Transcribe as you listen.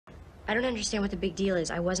I don't understand what the big deal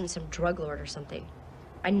is. I wasn't some drug lord or something.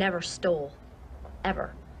 I never stole,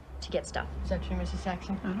 ever, to get stuff. Is that true, Mrs.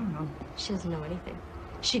 Saxon? I don't know. She doesn't know anything.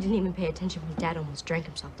 She didn't even pay attention when Dad almost drank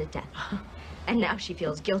himself to death. And now she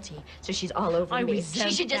feels guilty, so she's all over me. Resent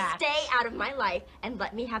she should just that. stay out of my life and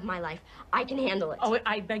let me have my life. I can handle it. Oh,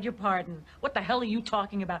 I beg your pardon. What the hell are you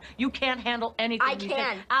talking about? You can't handle anything. I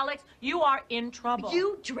can. Alex, you are in trouble.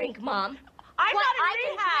 You drink, Mom. I'm not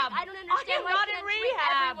in rehab. I don't understand why I'm not I in can't rehab.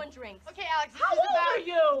 drink. Everyone drinks. Okay, Alex, this How is old about are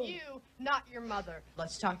you? You, not your mother.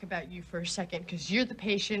 Let's talk about you for a second, because you're the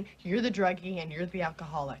patient, you're the druggie, and you're the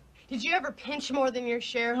alcoholic. Did you ever pinch more than your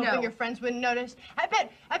share, hoping your friends wouldn't notice? I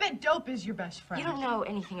bet dope is your best friend. You don't know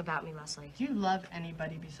anything about me, Leslie. Do you love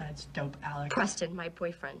anybody besides dope, Alex? Preston, my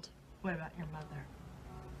boyfriend. What about your mother?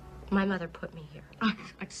 My mother put me here.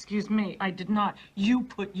 Excuse me, I did not. You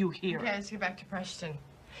put you here. Okay, let's get back to Preston.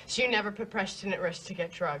 So you never put Preston at risk to get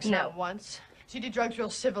drugs? No. Not once? So you did drugs real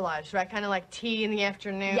civilized, right? Kind of like tea in the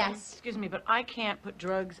afternoon? Yes. Excuse me, but I can't put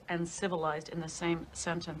drugs and civilized in the same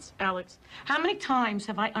sentence. Alex, how many times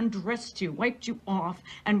have I undressed you, wiped you off,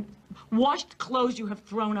 and washed clothes you have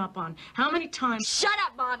thrown up on? How many times? Shut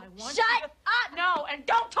up, Mom! Shut up! No, and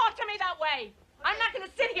don't talk to me that way! I'm not going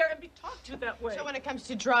to sit here and be talked to that way. So when it comes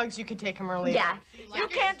to drugs, you could take them or leave them? Yeah. You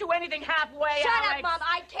can't do anything halfway, Shut Alex. up, Mom!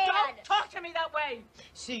 I can! Don't talk to me that way!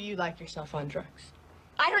 So you like yourself on drugs?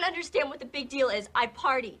 I don't understand what the big deal is. I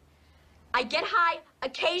party. I get high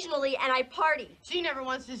occasionally, and I party. So you never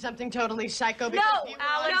once did something totally psycho? No,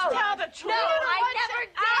 Alex, tell the truth. No, I never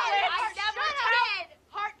did. Alex, I never did.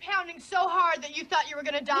 Heart pounding so hard that you thought you were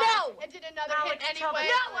gonna die. No. And did another Alex, hit tell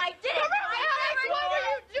anyway. the No, I didn't. Alex, what were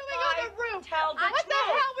you doing on the roof? Tell the What the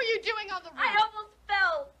truth. hell were you doing on the roof? I almost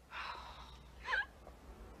fell.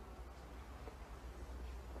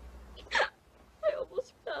 I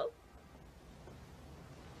almost fell.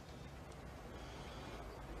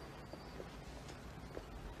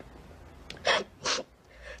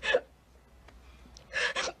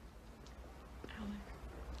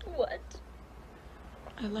 What?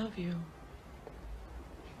 I love you.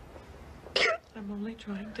 I'm only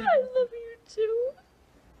trying to... I love you too.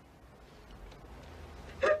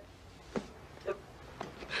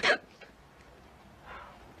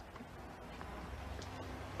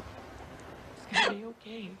 It's gonna be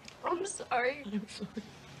okay. I'm sorry. I'm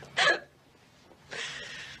sorry.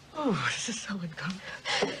 Oh, this is so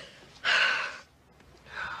uncomfortable.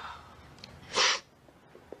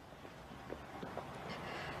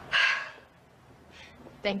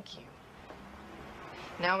 Thank you.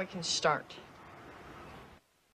 Now we can start.